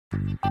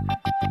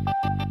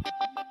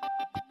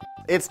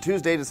It's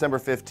Tuesday, December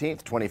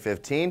 15th,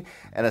 2015,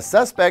 and a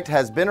suspect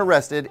has been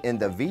arrested in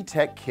the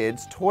VTech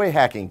kids toy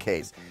hacking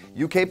case.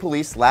 UK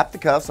police slapped the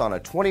cuffs on a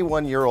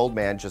 21-year-old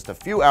man just a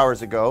few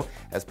hours ago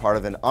as part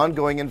of an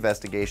ongoing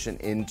investigation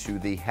into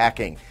the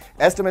hacking.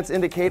 Estimates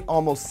indicate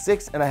almost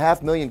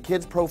 6.5 million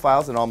kids'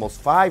 profiles and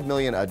almost 5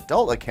 million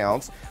adult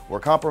accounts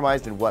were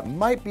compromised in what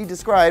might be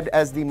described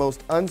as the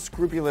most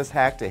unscrupulous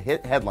hack to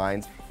hit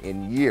headlines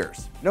in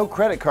years. No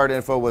credit card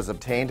info was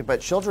obtained,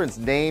 but children's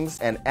names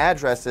and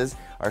addresses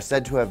are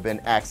said to have been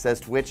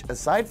accessed, which,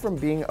 aside from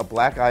being a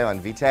black eye on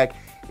VTech,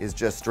 is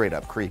just straight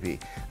up creepy.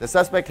 The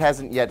suspect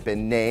hasn't yet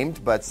been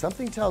named, but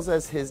something tells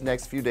us his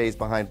next few days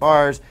behind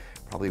bars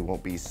probably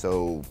won't be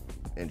so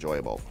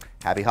enjoyable.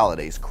 Happy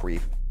holidays,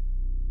 creep.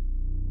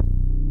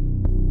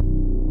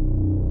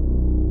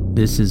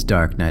 This is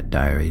Darknet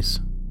Diaries,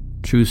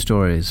 true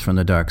stories from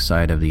the dark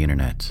side of the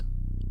internet.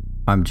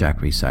 I'm Jack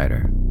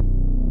Resider.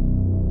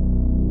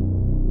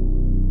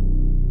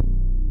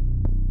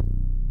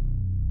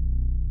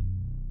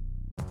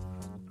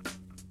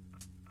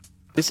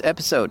 This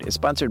episode is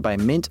sponsored by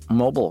Mint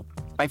Mobile.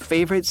 My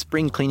favorite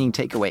spring cleaning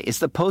takeaway is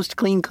the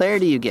post-clean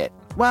clarity you get.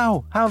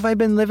 Wow, how have I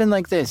been living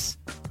like this?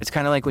 It's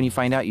kind of like when you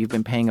find out you've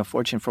been paying a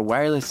fortune for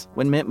wireless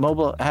when Mint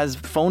Mobile has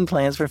phone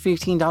plans for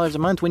 $15 a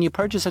month when you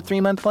purchase a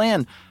 3-month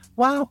plan.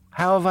 Wow,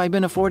 how have I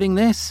been affording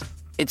this?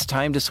 It's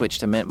time to switch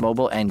to Mint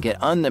Mobile and get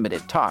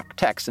unlimited talk,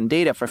 text, and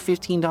data for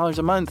 $15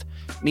 a month.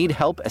 Need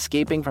help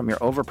escaping from your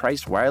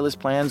overpriced wireless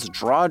plans,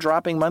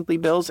 jaw-dropping monthly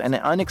bills, and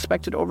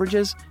unexpected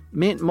overages?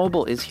 Mint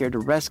Mobile is here to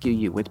rescue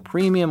you with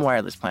premium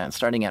wireless plans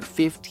starting at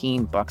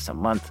 $15 a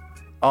month.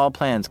 All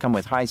plans come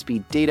with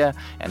high-speed data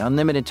and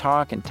unlimited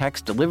talk and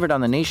text delivered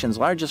on the nation's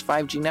largest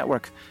 5G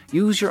network.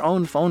 Use your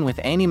own phone with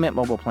any Mint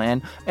Mobile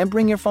plan and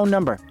bring your phone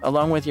number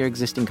along with your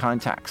existing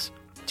contacts.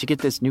 To get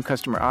this new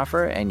customer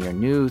offer and your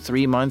new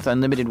 3-month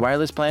unlimited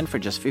wireless plan for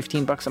just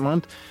 $15 a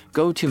month,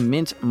 go to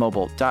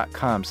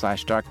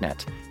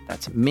mintmobile.com/darknet.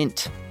 That's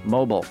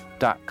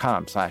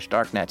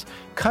mintmobile.com/darknet.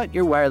 Cut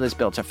your wireless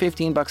bill to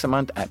 $15 a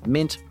month at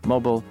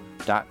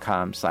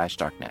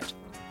mintmobile.com/darknet.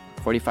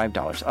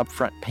 $45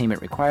 upfront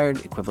payment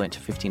required, equivalent to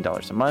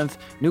 $15 a month.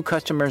 New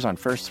customers on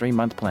first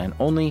 3-month plan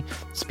only.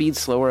 Speed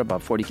slower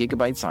above 40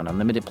 gigabytes on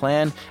unlimited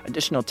plan.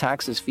 Additional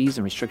taxes, fees,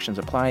 and restrictions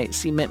apply.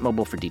 See Mint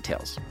Mobile for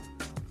details.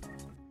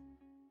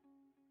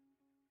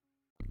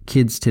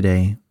 Kids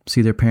today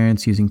see their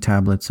parents using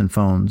tablets and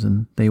phones,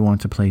 and they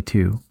want to play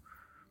too.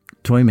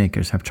 Toy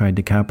makers have tried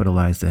to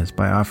capitalize this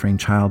by offering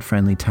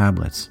child-friendly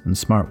tablets and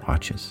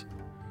smartwatches.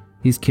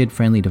 These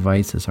kid-friendly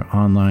devices are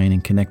online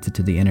and connected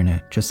to the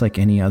internet just like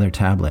any other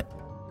tablet.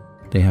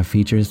 They have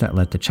features that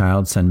let the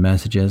child send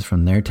messages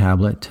from their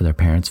tablet to their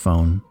parent's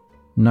phone.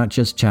 Not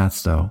just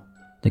chats though.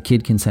 The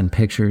kid can send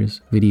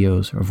pictures,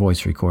 videos, or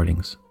voice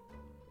recordings.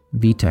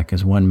 VTech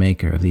is one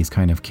maker of these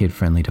kind of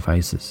kid-friendly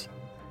devices.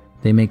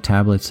 They make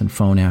tablets and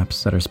phone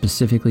apps that are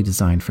specifically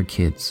designed for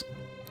kids.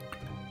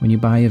 When you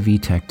buy a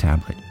VTech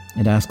tablet,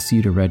 it asks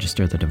you to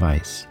register the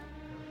device.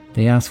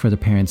 They ask for the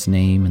parent's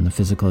name and the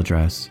physical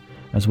address,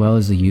 as well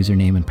as the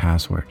username and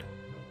password.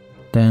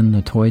 Then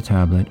the toy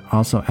tablet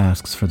also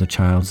asks for the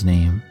child's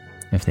name,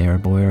 if they are a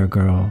boy or a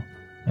girl,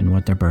 and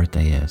what their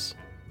birthday is.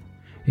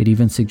 It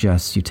even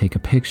suggests you take a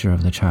picture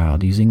of the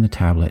child using the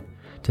tablet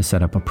to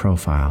set up a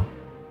profile.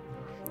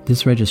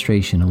 This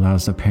registration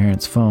allows the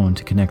parent's phone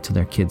to connect to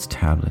their kid's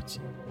tablets.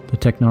 The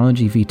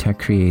technology VTech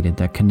created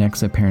that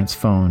connects a parent's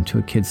phone to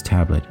a kid's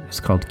tablet is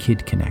called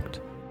Kid Connect.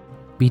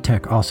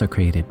 VTech also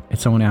created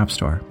its own app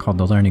store called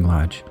the Learning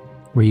Lodge,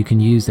 where you can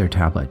use their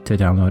tablet to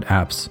download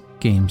apps,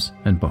 games,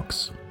 and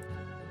books.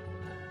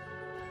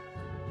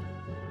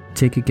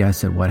 Take a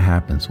guess at what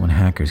happens when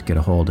hackers get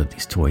a hold of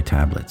these toy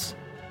tablets.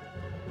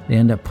 They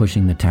end up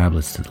pushing the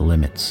tablets to the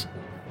limits.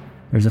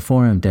 There's a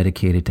forum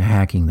dedicated to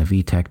hacking the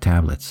VTech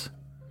tablets.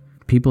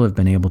 People have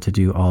been able to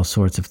do all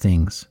sorts of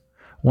things.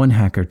 One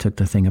hacker took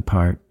the thing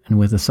apart and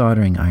with a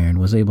soldering iron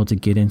was able to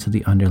get into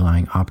the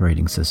underlying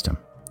operating system,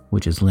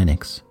 which is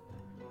Linux.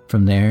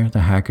 From there, the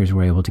hackers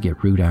were able to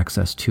get root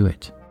access to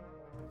it.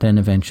 Then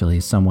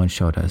eventually someone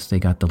showed us they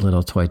got the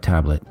little toy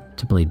tablet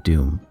to play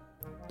Doom,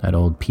 that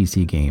old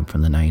PC game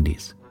from the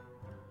 90s.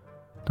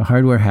 The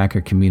hardware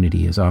hacker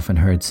community is often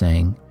heard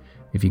saying,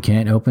 if you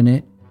can't open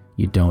it,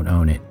 you don't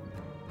own it.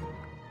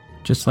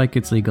 Just like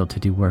it's legal to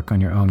do work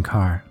on your own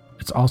car,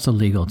 it's also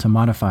legal to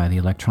modify the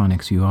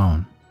electronics you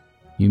own.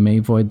 You may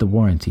void the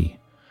warranty,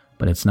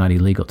 but it's not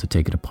illegal to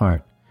take it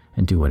apart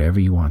and do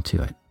whatever you want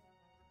to it.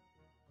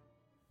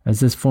 As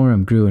this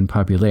forum grew in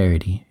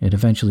popularity, it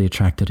eventually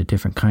attracted a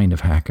different kind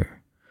of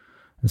hacker.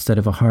 Instead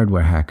of a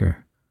hardware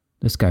hacker,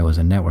 this guy was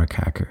a network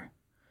hacker.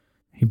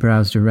 He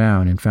browsed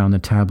around and found the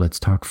tablets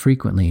talk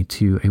frequently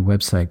to a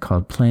website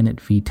called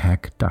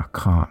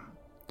planetvtech.com.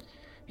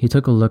 He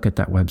took a look at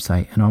that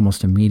website and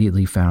almost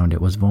immediately found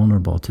it was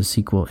vulnerable to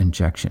SQL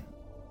injection.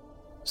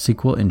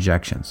 SQL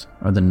injections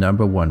are the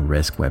number one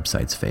risk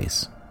websites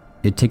face.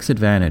 It takes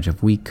advantage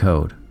of weak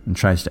code and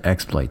tries to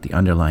exploit the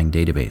underlying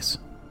database.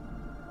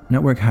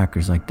 Network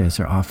hackers like this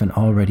are often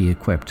already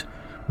equipped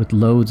with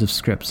loads of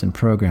scripts and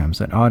programs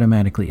that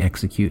automatically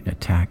execute an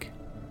attack.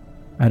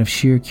 Out of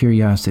sheer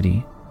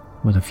curiosity,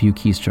 with a few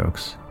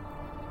keystrokes,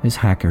 this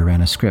hacker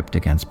ran a script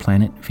against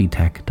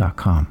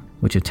planetvtech.com,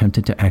 which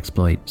attempted to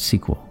exploit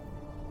SQL.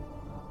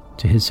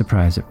 To his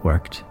surprise, it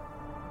worked.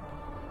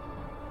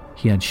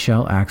 He had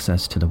shell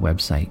access to the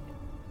website.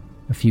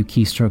 A few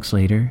keystrokes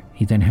later,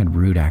 he then had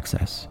root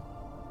access.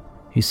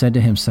 He said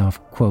to himself,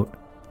 quote,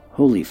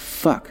 "Holy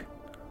fuck,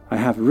 I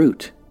have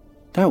root.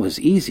 That was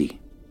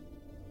easy.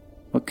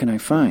 What can I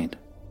find?"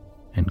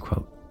 End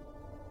quote.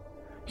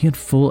 He had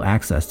full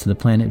access to the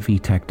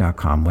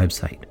planetvtech.com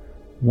website,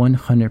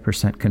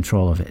 100%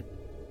 control of it.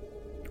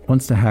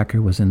 Once the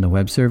hacker was in the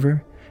web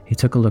server, he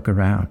took a look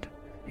around.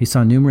 He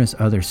saw numerous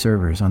other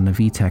servers on the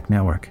VTech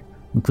network,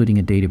 including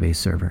a database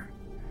server.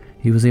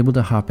 He was able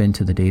to hop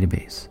into the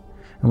database,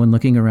 and when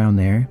looking around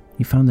there,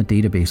 he found the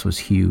database was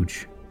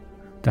huge.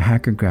 The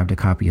hacker grabbed a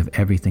copy of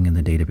everything in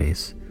the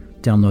database,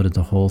 downloaded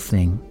the whole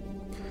thing,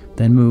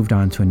 then moved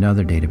on to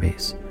another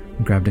database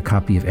and grabbed a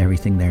copy of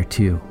everything there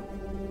too.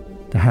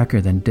 The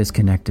hacker then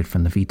disconnected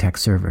from the VTech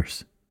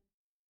servers.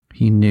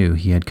 He knew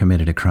he had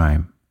committed a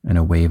crime, and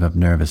a wave of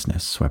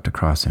nervousness swept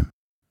across him.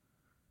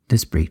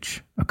 This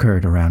breach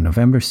occurred around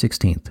November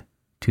 16th,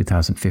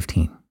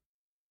 2015.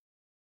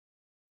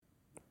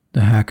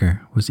 The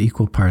hacker was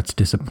equal parts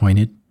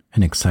disappointed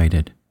and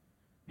excited.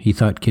 He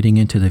thought getting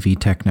into the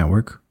VTech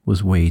network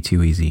was way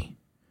too easy.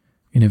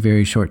 In a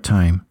very short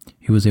time,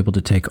 he was able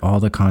to take all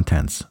the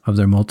contents of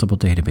their multiple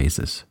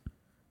databases.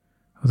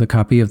 With a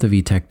copy of the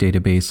VTech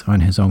database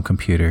on his own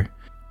computer,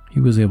 he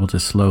was able to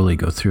slowly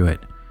go through it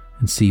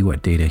and see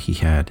what data he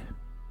had.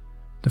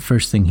 The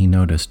first thing he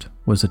noticed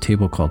was a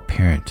table called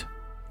Parent.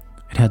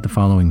 It had the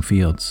following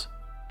fields: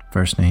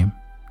 first name,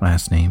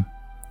 last name,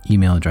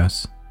 email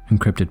address,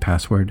 encrypted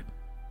password,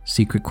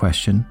 secret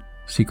question,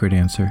 secret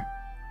answer,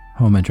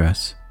 home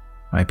address,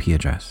 IP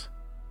address.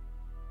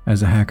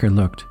 As the hacker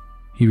looked,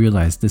 he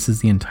realized this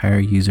is the entire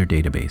user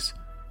database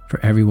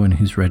for everyone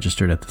who's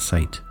registered at the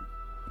site.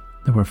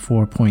 There were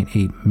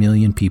 4.8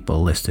 million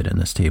people listed in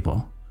this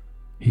table.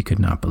 He could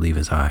not believe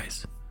his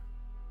eyes.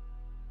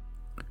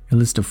 A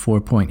list of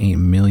 4.8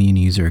 million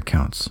user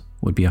accounts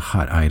would be a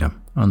hot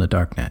item on the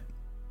darknet.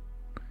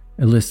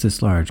 A list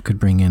this large could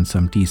bring in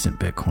some decent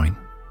Bitcoin.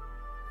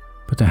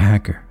 But the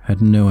hacker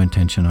had no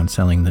intention on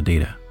selling the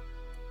data.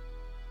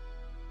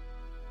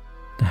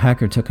 The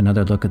hacker took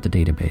another look at the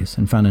database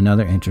and found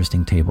another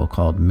interesting table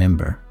called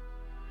Member.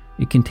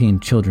 It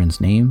contained children's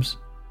names,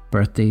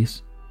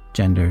 birthdays,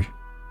 gender,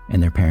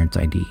 and their parents'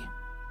 ID.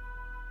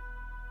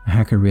 The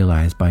hacker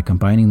realized by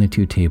combining the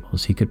two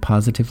tables, he could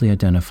positively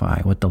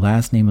identify what the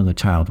last name of the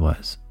child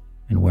was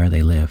and where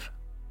they live.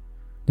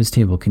 This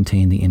table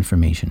contained the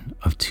information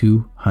of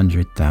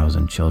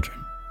 200,000 children.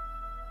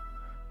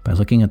 By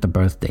looking at the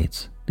birth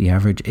dates, the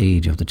average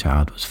age of the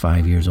child was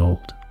 5 years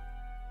old.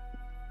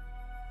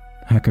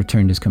 The hacker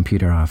turned his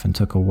computer off and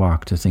took a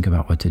walk to think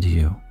about what to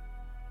do.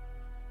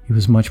 He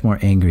was much more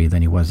angry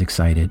than he was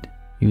excited.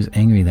 He was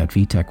angry that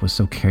VTech was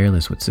so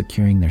careless with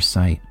securing their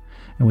site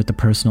and with the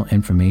personal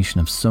information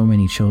of so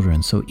many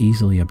children so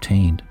easily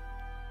obtained.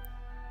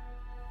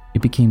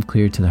 It became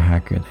clear to the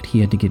hacker that he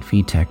had to get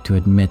VTech to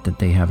admit that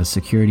they have a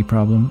security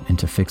problem and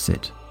to fix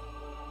it.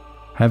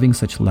 Having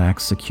such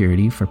lax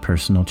security for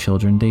personal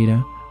children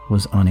data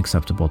was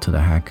unacceptable to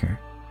the hacker,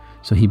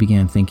 so he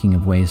began thinking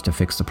of ways to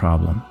fix the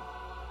problem.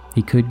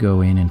 He could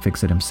go in and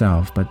fix it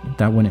himself, but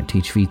that wouldn't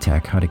teach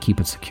VTech how to keep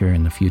it secure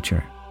in the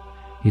future.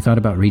 He thought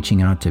about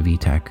reaching out to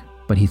VTech,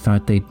 but he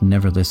thought they'd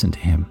never listen to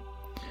him,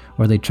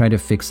 or they'd try to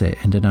fix it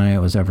and deny it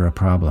was ever a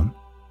problem.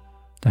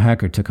 The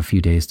hacker took a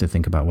few days to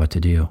think about what to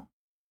do.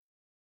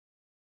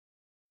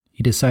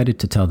 He decided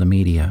to tell the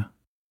media.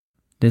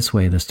 This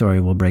way the story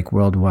will break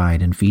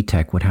worldwide and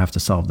VTech would have to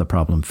solve the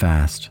problem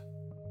fast.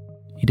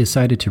 He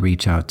decided to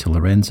reach out to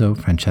Lorenzo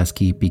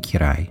Franceschi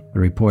Bicchirai, a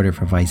reporter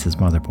for Vice's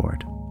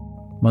Motherboard.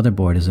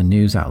 Motherboard is a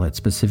news outlet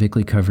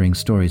specifically covering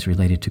stories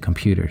related to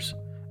computers,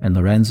 and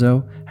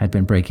Lorenzo had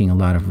been breaking a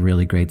lot of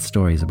really great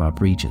stories about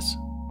breaches.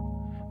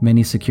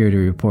 Many security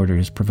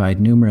reporters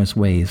provide numerous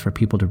ways for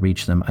people to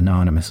reach them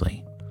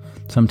anonymously,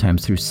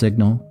 sometimes through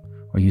Signal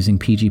or using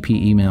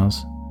PGP emails,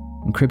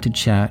 encrypted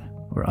chat,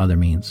 or other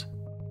means.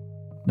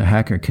 The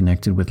hacker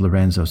connected with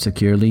Lorenzo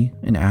securely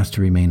and asked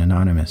to remain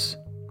anonymous.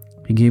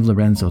 He gave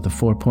Lorenzo the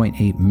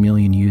 4.8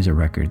 million user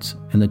records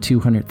and the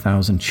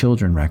 200,000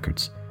 children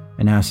records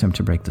and asked him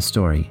to break the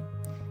story.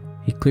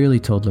 He clearly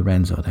told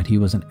Lorenzo that he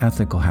was an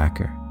ethical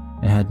hacker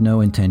and had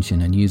no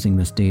intention in using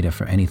this data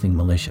for anything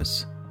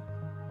malicious.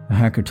 The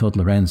hacker told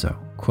Lorenzo,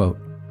 quote,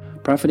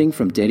 "Profiting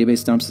from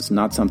database dumps is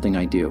not something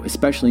I do,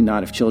 especially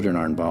not if children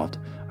are involved.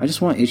 I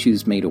just want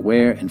issues made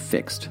aware and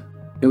fixed.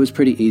 It was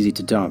pretty easy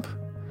to dump,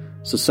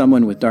 so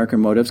someone with darker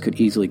motives could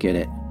easily get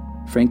it.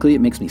 Frankly,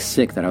 it makes me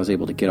sick that I was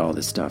able to get all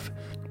this stuff.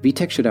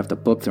 VTech should have the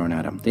book thrown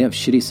at them. They have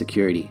shitty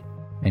security."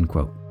 End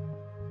quote.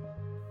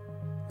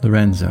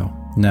 Lorenzo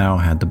now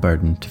had the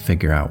burden to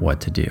figure out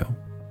what to do.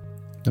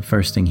 The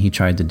first thing he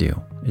tried to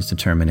do is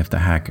determine if the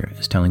hacker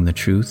is telling the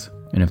truth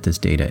and if this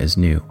data is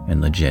new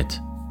and legit.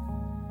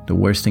 The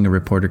worst thing a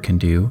reporter can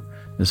do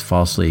is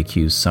falsely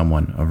accuse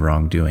someone of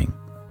wrongdoing.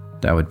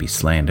 That would be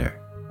slander.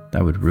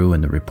 That would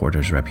ruin the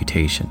reporter's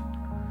reputation.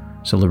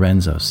 So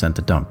Lorenzo sent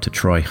the dump to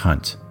Troy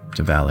Hunt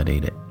to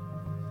validate it.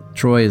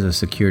 Troy is a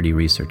security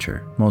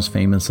researcher, most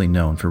famously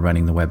known for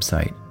running the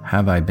website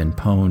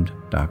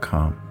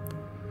haveibeenpwned.com.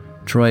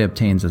 Troy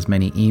obtains as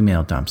many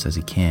email dumps as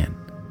he can.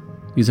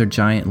 These are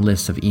giant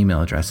lists of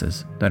email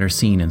addresses that are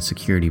seen in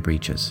security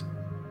breaches.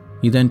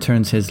 He then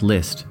turns his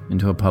list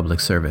into a public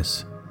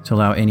service to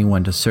allow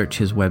anyone to search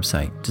his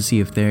website to see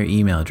if their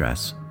email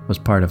address was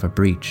part of a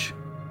breach.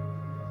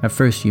 At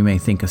first, you may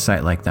think a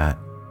site like that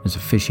is a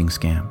phishing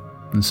scam,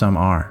 and some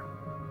are.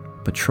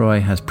 But Troy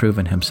has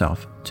proven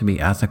himself to be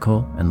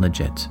ethical and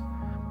legit.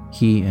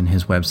 He and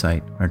his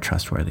website are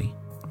trustworthy.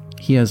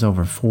 He has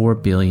over 4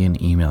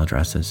 billion email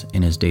addresses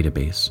in his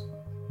database,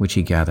 which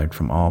he gathered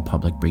from all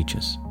public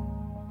breaches.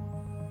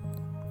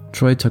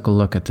 Troy took a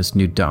look at this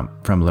new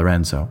dump from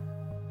Lorenzo.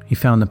 He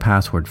found the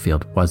password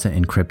field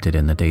wasn't encrypted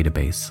in the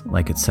database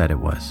like it said it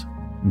was.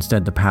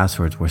 Instead, the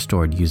passwords were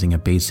stored using a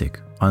basic,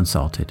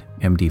 unsalted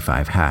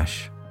MD5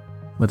 hash.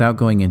 Without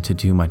going into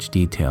too much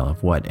detail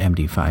of what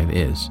MD5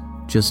 is,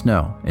 just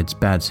know it's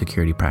bad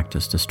security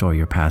practice to store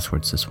your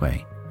passwords this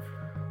way.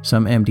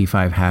 Some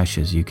MD5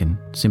 hashes you can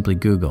simply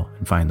Google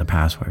and find the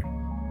password.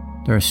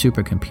 There are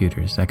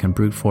supercomputers that can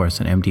brute force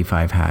an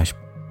MD5 hash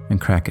and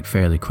crack it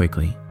fairly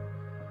quickly.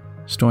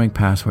 Storing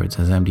passwords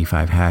as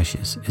MD5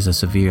 hashes is a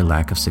severe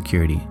lack of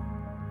security.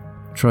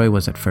 Troy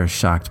was at first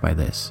shocked by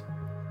this.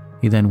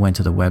 He then went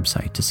to the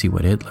website to see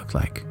what it looked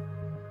like.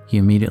 He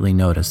immediately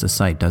noticed the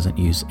site doesn't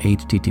use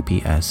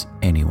HTTPS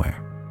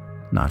anywhere.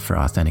 Not for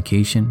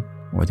authentication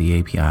or the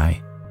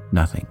API,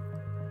 nothing.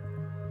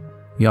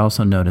 He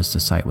also noticed the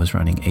site was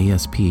running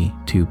ASP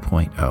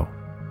 2.0,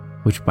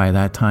 which by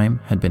that time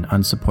had been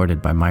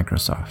unsupported by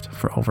Microsoft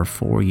for over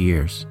 4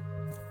 years.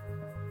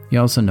 He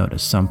also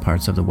noticed some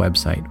parts of the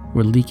website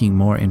were leaking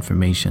more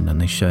information than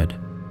they should,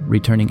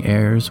 returning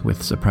errors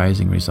with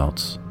surprising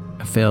results.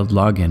 A failed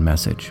login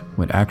message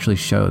would actually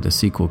show the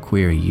SQL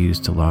query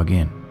used to log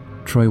in.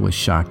 Troy was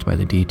shocked by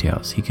the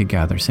details he could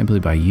gather simply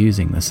by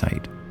using the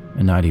site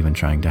and not even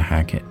trying to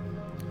hack it.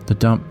 The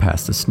dump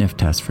passed the sniff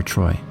test for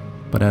Troy,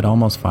 but at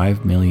almost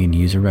 5 million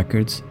user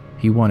records,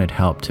 he wanted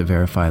help to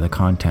verify the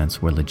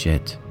contents were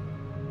legit.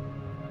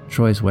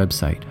 Troy's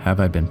website, Have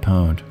I Been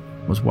Pwned,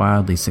 was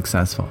wildly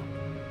successful,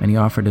 and he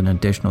offered an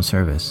additional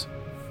service.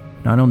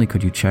 Not only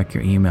could you check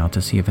your email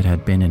to see if it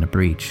had been in a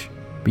breach,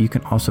 but you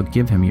can also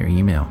give him your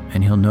email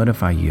and he'll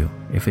notify you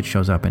if it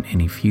shows up in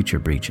any future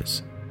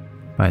breaches.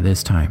 By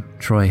this time,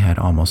 Troy had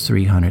almost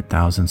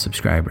 300,000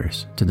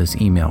 subscribers to this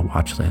email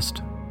watch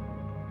list.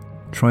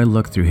 Troy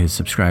looked through his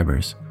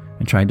subscribers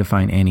and tried to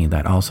find any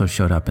that also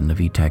showed up in the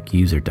VTech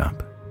user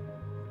dump.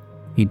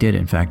 He did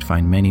in fact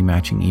find many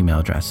matching email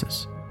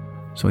addresses,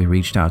 so he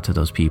reached out to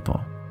those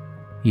people.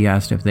 He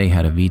asked if they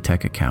had a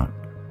VTech account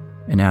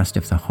and asked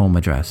if the home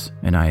address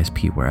and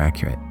ISP were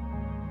accurate.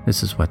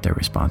 This is what their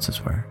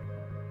responses were.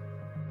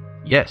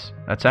 Yes,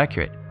 that's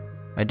accurate.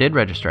 I did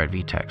register at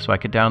VTech so I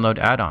could download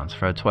add-ons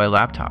for a toy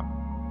laptop.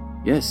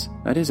 Yes,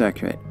 that is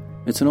accurate.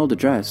 It's an old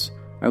address.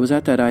 I was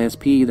at that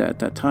ISP at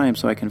that time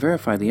so I can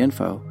verify the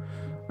info.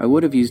 I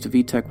would have used a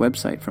VTech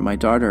website for my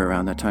daughter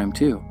around that time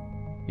too.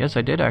 Yes,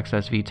 I did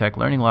access VTech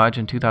Learning Lodge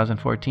in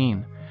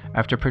 2014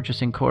 after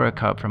purchasing Cora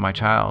Cup for my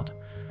child.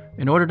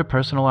 In order to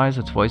personalize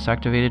its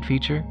voice-activated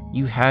feature,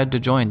 you had to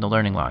join the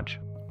Learning Lodge.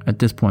 At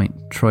this point,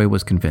 Troy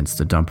was convinced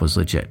the dump was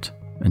legit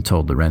and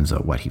told Lorenzo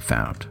what he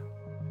found.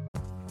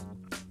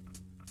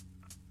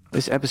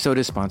 This episode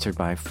is sponsored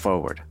by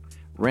Forward.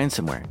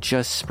 Ransomware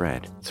just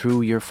spread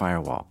through your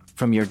firewall,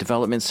 from your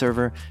development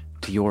server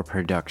to your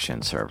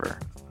production server.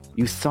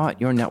 You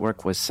thought your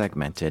network was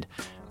segmented,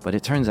 but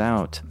it turns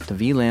out the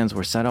VLANs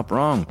were set up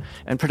wrong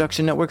and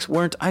production networks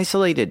weren't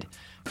isolated.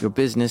 Your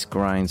business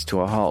grinds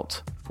to a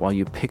halt while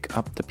you pick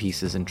up the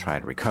pieces and try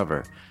to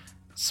recover.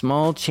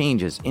 Small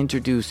changes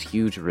introduce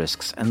huge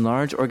risks, and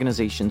large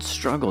organizations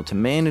struggle to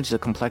manage the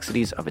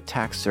complexities of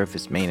attack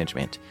surface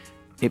management.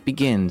 It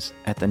begins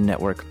at the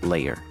network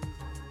layer.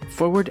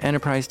 Forward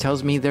Enterprise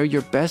tells me they're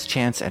your best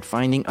chance at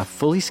finding a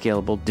fully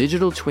scalable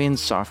digital twin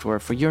software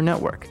for your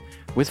network.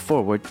 With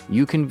Forward,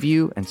 you can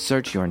view and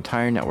search your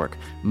entire network,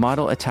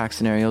 model attack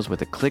scenarios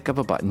with a click of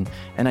a button,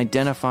 and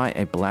identify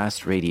a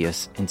blast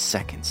radius in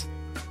seconds.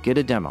 Get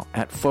a demo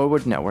at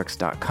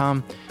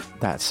forwardnetworks.com.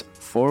 That's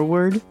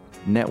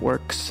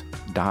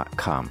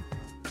forwardnetworks.com.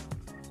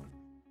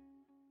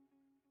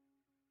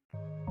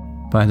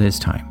 By this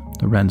time,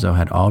 Lorenzo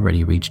had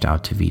already reached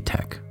out to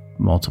VTech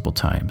multiple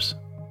times.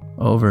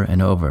 Over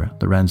and over,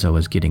 Lorenzo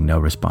was getting no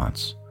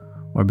response,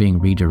 or being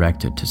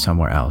redirected to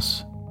somewhere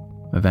else.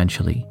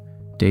 Eventually,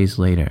 days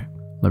later,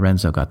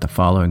 Lorenzo got the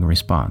following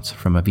response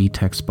from a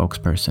VTech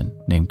spokesperson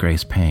named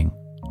Grace Pang.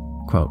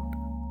 Quote,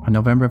 "On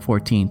November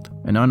 14th,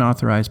 an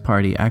unauthorized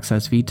party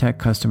accessed VTech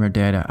customer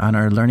data on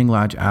our Learning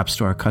Lodge App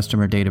Store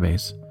customer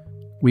database.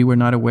 We were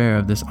not aware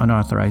of this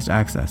unauthorized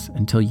access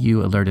until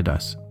you alerted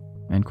us."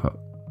 End quote.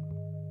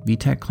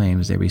 VTech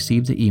claims they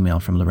received the email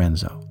from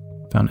Lorenzo,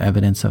 found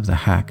evidence of the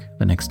hack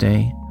the next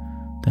day,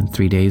 then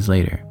 3 days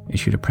later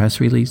issued a press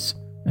release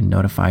and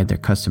notified their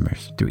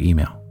customers through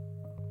email.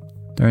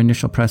 Their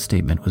initial press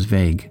statement was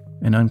vague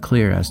and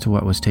unclear as to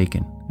what was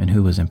taken and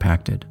who was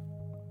impacted.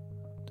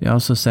 They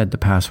also said the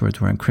passwords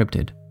were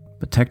encrypted,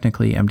 but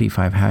technically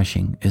MD5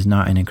 hashing is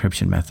not an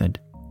encryption method.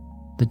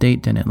 The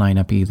date didn't line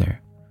up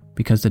either,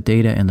 because the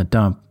data in the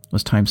dump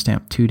was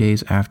timestamped 2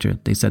 days after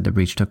they said the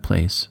breach took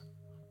place.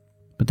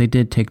 But they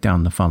did take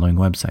down the following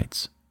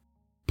websites: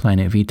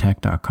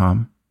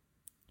 planetvtech.com,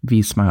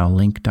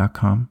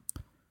 vsmilelink.com,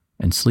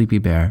 and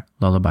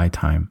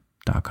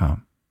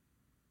sleepybearlullabytime.com.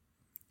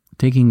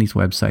 Taking these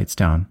websites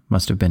down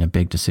must have been a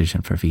big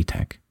decision for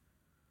VTech.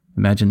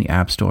 Imagine the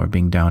App Store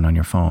being down on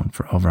your phone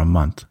for over a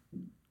month.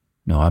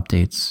 No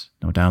updates,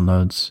 no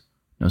downloads,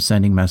 no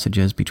sending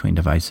messages between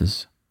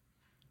devices.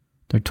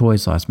 Their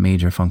toys lost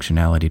major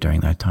functionality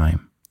during that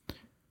time,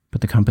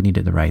 but the company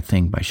did the right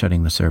thing by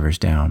shutting the servers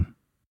down.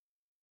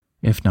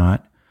 If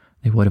not,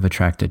 they would have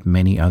attracted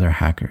many other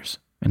hackers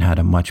and had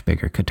a much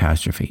bigger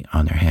catastrophe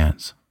on their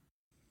hands.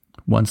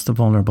 Once the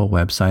vulnerable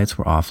websites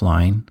were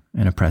offline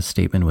and a press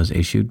statement was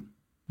issued,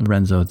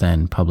 Lorenzo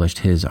then published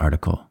his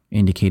article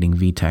indicating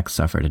VTech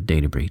suffered a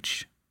data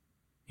breach.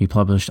 He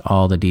published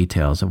all the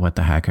details of what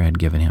the hacker had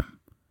given him.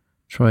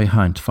 Troy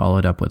Hunt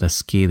followed up with a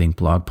scathing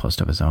blog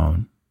post of his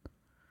own.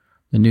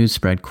 The news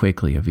spread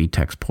quickly of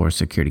VTech's poor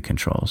security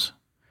controls.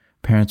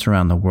 Parents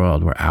around the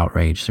world were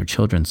outraged their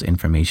children's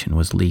information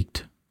was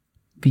leaked.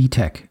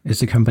 VTech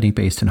is a company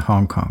based in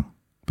Hong Kong,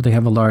 but they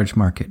have a large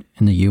market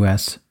in the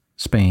US,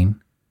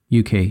 Spain,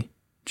 UK,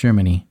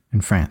 Germany,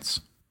 and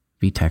France.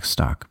 VTech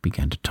stock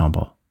began to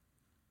tumble.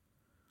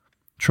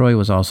 Troy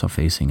was also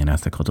facing an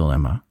ethical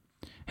dilemma.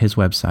 His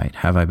website,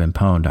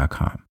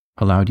 haveibeenpwned.com,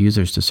 allowed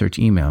users to search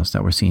emails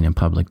that were seen in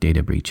public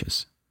data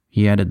breaches.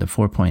 He added the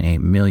 4.8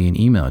 million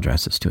email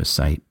addresses to his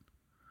site,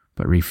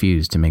 but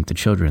refused to make the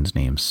children's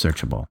names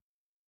searchable.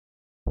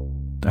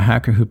 The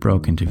hacker who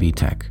broke into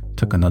VTech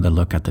took another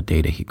look at the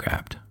data he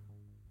grabbed.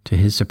 To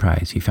his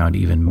surprise, he found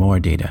even more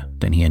data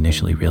than he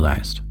initially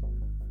realized.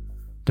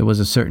 There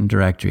was a certain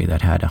directory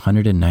that had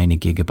 190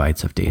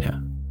 gigabytes of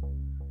data.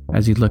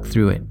 As he looked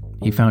through it,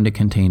 he found it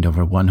contained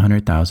over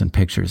 100,000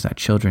 pictures that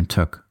children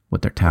took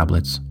with their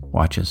tablets,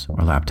 watches, or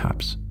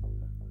laptops.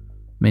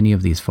 Many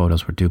of these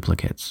photos were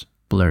duplicates,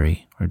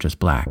 blurry, or just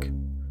black,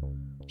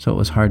 so it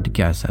was hard to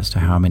guess as to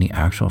how many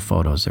actual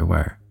photos there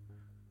were.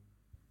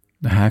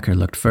 The hacker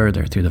looked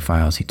further through the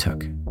files he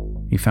took.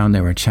 He found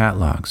there were chat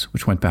logs,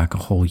 which went back a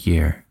whole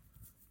year.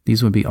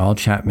 These would be all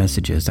chat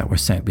messages that were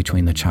sent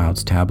between the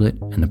child's tablet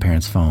and the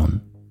parent's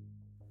phone.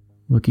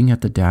 Looking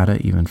at the data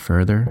even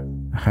further,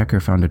 the hacker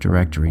found a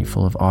directory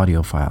full of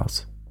audio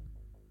files.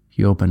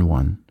 He opened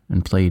one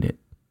and played it.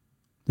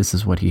 This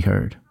is what he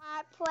heard.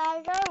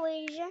 Pledge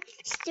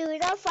allegiance to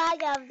the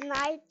flag of the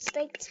United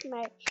States of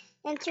America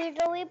and to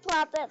the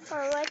republic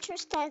for which it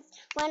stands,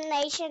 one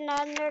nation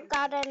under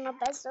God,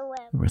 indivisible.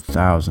 There were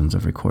thousands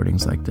of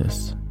recordings like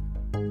this.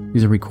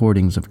 These are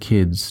recordings of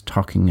kids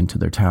talking into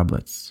their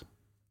tablets.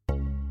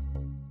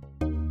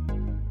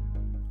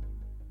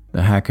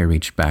 The hacker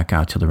reached back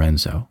out to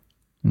Lorenzo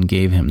and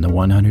gave him the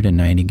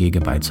 190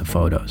 gigabytes of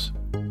photos,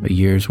 a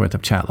year's worth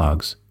of chat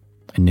logs,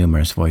 and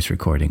numerous voice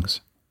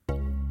recordings.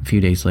 A few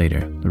days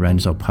later,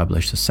 Lorenzo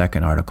published a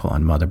second article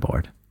on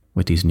Motherboard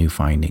with these new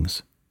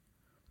findings.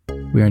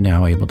 We are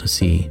now able to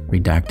see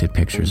redacted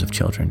pictures of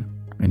children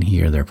and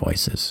hear their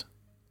voices.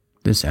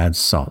 This adds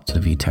salt to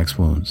VTech's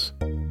wounds.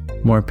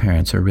 More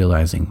parents are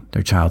realizing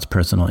their child's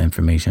personal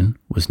information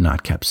was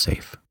not kept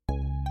safe.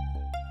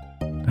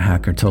 The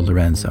hacker told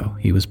Lorenzo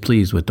he was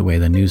pleased with the way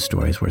the news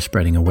stories were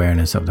spreading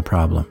awareness of the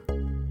problem.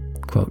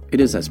 Quote,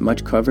 "It is as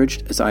much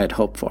coverage as I had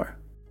hoped for,"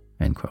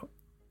 end quote.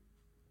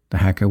 The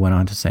hacker went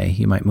on to say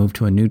he might move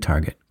to a new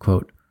target,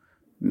 quote,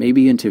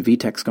 "maybe into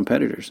VTech's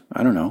competitors,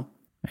 I don't know,"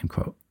 end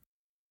quote.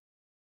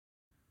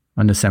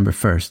 On December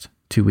 1st,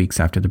 2 weeks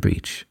after the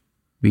breach,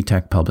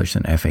 VTech published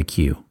an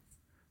FAQ.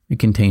 It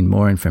contained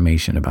more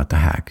information about the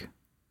hack.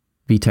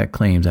 VTech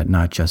claims that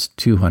not just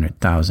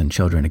 200,000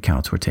 children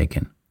accounts were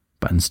taken,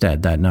 but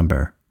instead that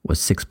number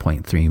was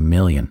 6.3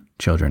 million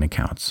children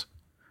accounts.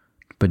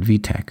 But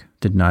VTech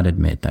did not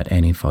admit that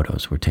any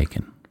photos were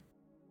taken.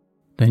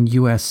 Then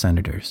U.S.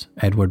 Senators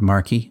Edward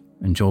Markey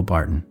and Joel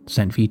Barton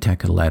sent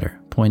VTech a letter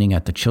pointing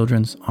at the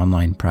Children's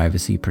Online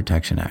Privacy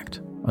Protection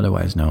Act,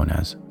 otherwise known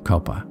as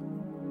COPPA,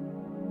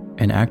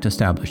 an act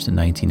established in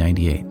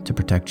 1998 to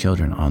protect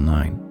children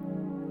online.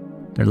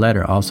 Their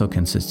letter also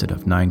consisted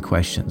of 9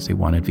 questions they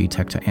wanted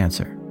VTech to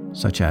answer,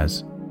 such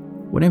as,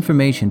 what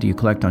information do you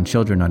collect on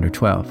children under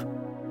 12?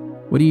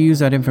 What do you use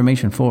that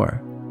information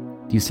for?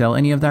 Do you sell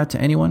any of that to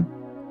anyone?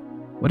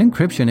 What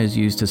encryption is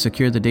used to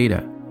secure the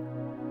data?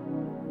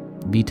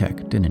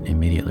 VTech didn't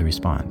immediately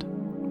respond,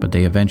 but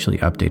they eventually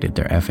updated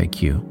their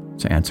FAQ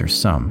to answer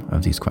some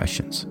of these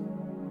questions.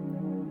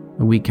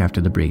 A week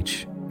after the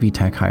breach,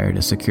 VTech hired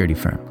a security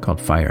firm called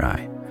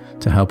FireEye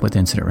to help with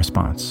incident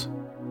response.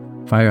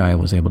 FireEye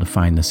was able to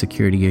find the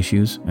security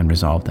issues and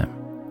resolve them.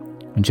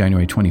 On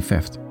January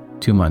 25th,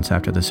 2 months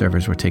after the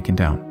servers were taken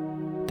down,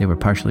 they were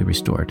partially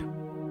restored.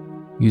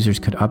 Users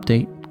could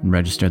update and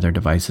register their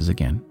devices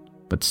again,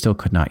 but still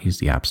could not use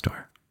the App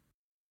Store.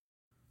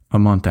 A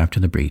month after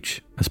the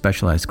breach, a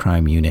specialized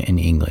crime unit in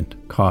England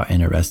caught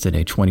and arrested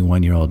a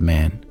 21-year-old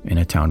man in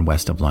a town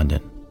west of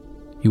London.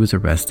 He was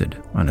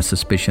arrested on a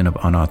suspicion of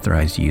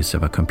unauthorized use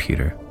of a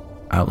computer,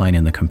 outlined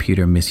in the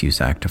Computer Misuse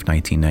Act of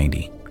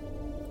 1990.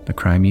 The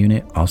crime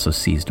unit also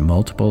seized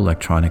multiple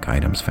electronic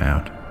items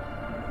found.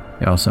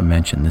 They also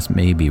mentioned this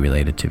may be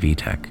related to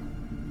VTech.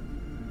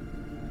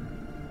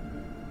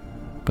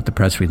 But the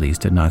press release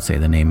did not say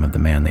the name of the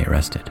man they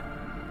arrested.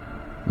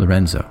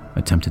 Lorenzo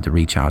attempted to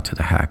reach out to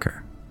the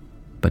hacker,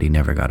 but he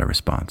never got a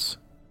response.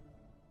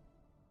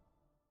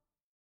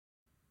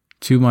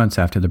 2 months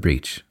after the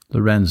breach,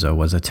 Lorenzo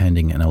was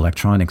attending an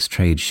electronics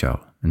trade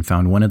show and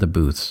found one of the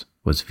booths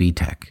was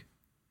VTech.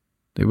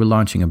 They were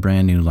launching a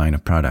brand new line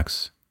of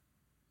products.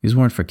 These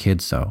weren't for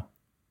kids, though.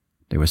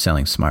 They were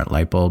selling smart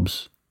light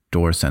bulbs,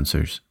 door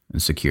sensors,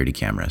 and security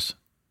cameras.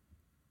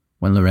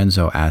 When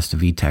Lorenzo asked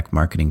the VTech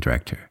marketing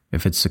director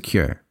if it's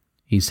secure,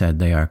 he said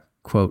they are,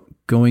 quote,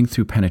 going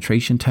through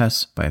penetration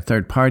tests by a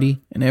third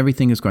party and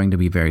everything is going to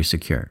be very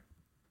secure,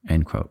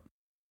 end quote.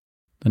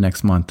 The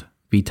next month,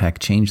 VTech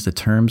changed the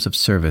terms of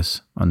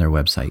service on their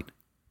website.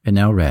 It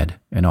now read,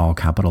 in all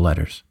capital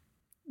letters,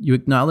 "You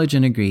acknowledge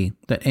and agree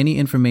that any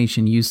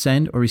information you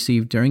send or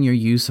receive during your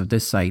use of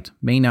this site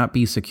may not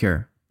be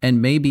secure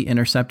and may be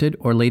intercepted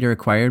or later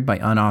acquired by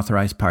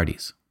unauthorized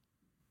parties."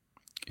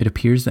 It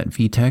appears that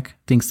VTech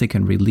thinks they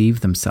can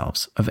relieve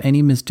themselves of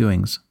any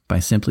misdoings by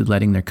simply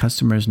letting their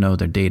customers know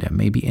their data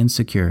may be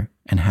insecure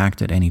and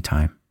hacked at any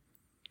time.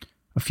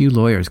 A few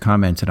lawyers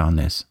commented on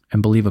this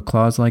and believe a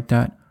clause like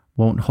that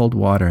won't hold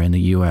water in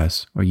the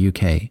US or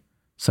UK,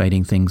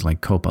 citing things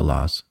like COPA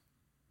laws.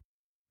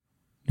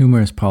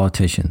 Numerous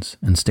politicians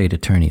and state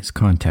attorneys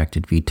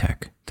contacted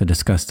VTech to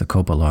discuss the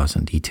COPA laws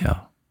in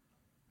detail.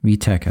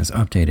 VTech has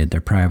updated their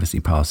privacy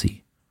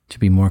policy to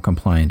be more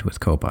compliant with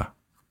COPA.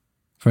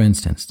 For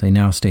instance, they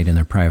now state in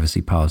their privacy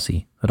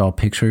policy that all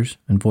pictures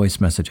and voice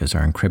messages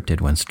are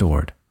encrypted when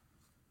stored.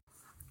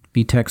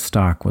 VTech's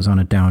stock was on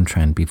a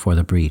downtrend before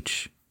the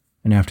breach,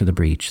 and after the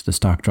breach, the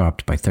stock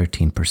dropped by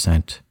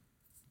 13%.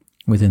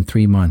 Within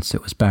 3 months,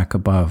 it was back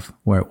above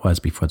where it was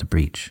before the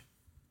breach.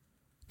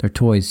 Their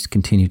toys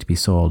continue to be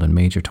sold in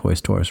major toy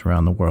stores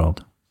around the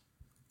world.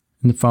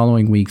 In the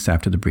following weeks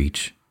after the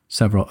breach,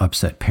 several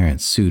upset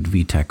parents sued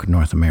VTech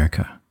North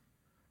America.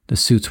 The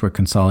suits were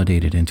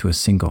consolidated into a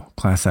single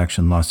class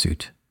action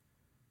lawsuit.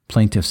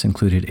 Plaintiffs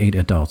included 8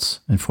 adults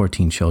and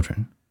 14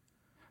 children.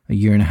 A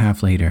year and a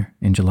half later,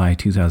 in July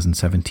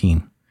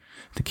 2017,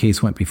 the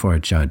case went before a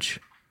judge.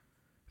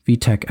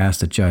 VTech asked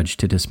the judge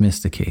to dismiss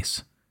the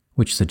case,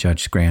 which the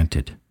judge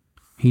granted.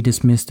 He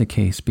dismissed the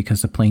case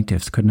because the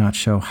plaintiffs could not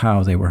show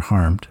how they were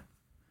harmed.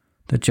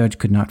 The judge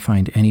could not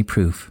find any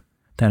proof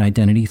that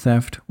identity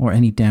theft or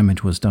any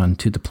damage was done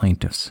to the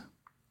plaintiffs.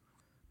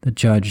 The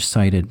judge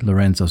cited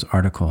Lorenzo's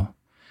article,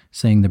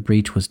 saying the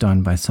breach was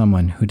done by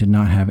someone who did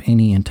not have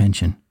any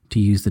intention to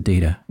use the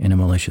data in a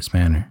malicious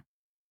manner.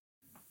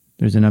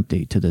 There's an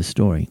update to this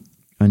story.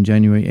 On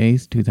January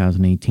 8,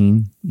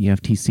 2018, the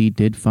FTC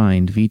did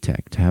find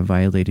VTech to have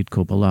violated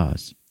COPA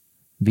laws.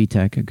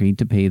 VTech agreed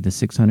to pay the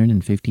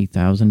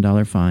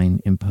 $650,000 fine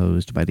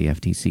imposed by the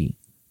FTC,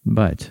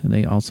 but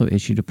they also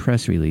issued a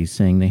press release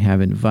saying they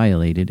haven't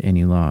violated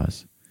any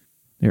laws.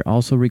 They're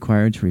also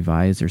required to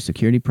revise their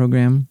security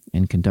program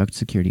and conduct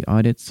security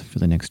audits for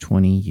the next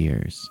 20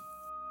 years.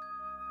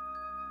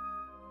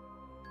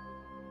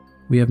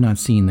 We have not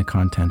seen the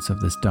contents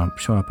of this dump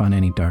show up on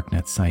any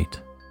darknet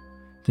site.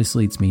 This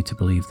leads me to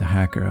believe the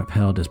hacker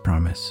upheld his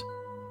promise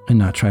and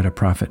not try to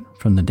profit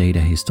from the data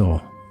he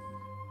stole.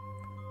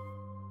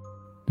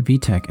 The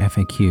VTech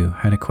FAQ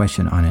had a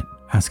question on it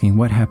asking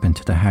what happened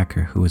to the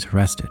hacker who was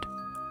arrested.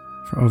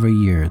 For over a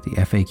year, the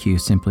FAQ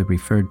simply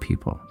referred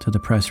people to the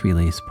press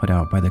release put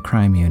out by the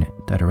crime unit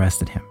that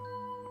arrested him.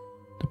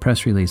 The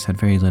press release had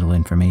very little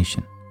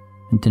information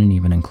and didn't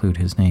even include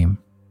his name.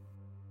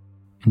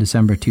 In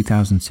December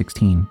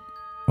 2016,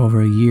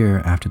 over a year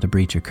after the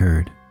breach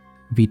occurred,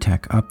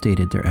 VTech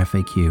updated their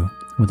FAQ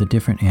with a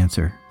different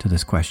answer to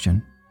this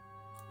question.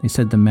 They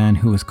said the man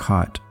who was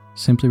caught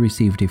simply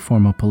received a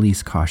formal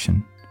police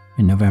caution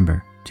in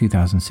November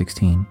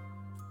 2016.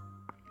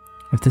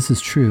 If this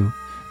is true,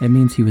 it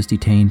means he was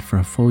detained for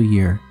a full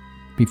year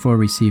before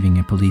receiving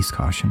a police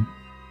caution.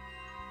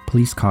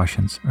 Police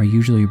cautions are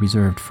usually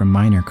reserved for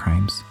minor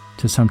crimes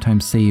to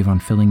sometimes save on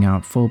filling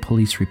out full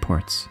police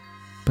reports,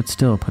 but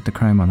still put the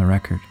crime on the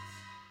record.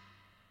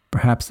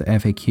 Perhaps the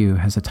FAQ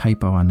has a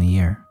typo on the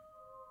year.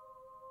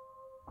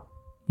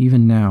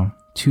 Even now,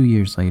 2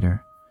 years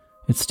later,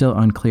 it's still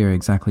unclear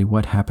exactly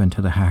what happened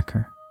to the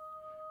hacker.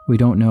 We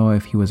don't know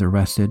if he was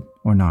arrested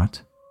or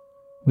not.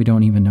 We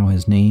don't even know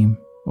his name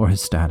or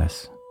his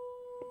status.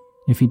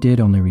 If he did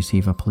only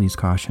receive a police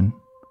caution,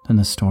 then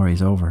the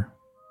story's over.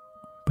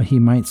 But he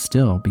might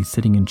still be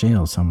sitting in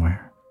jail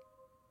somewhere.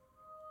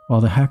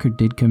 While the hacker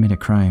did commit a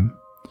crime,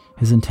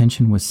 his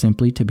intention was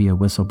simply to be a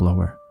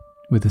whistleblower,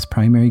 with his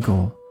primary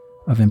goal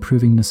of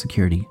improving the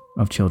security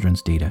of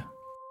children's data.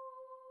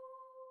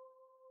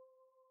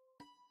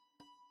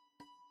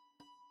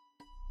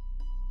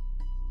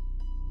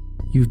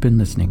 You've been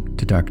listening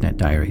to Darknet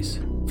Diaries.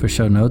 For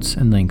show notes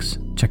and links,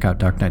 check out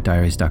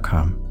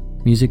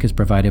darknetdiaries.com. Music is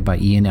provided by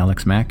Ian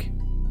Alex Mack,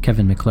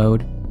 Kevin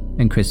McLeod,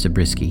 and Chris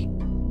Zabriskie.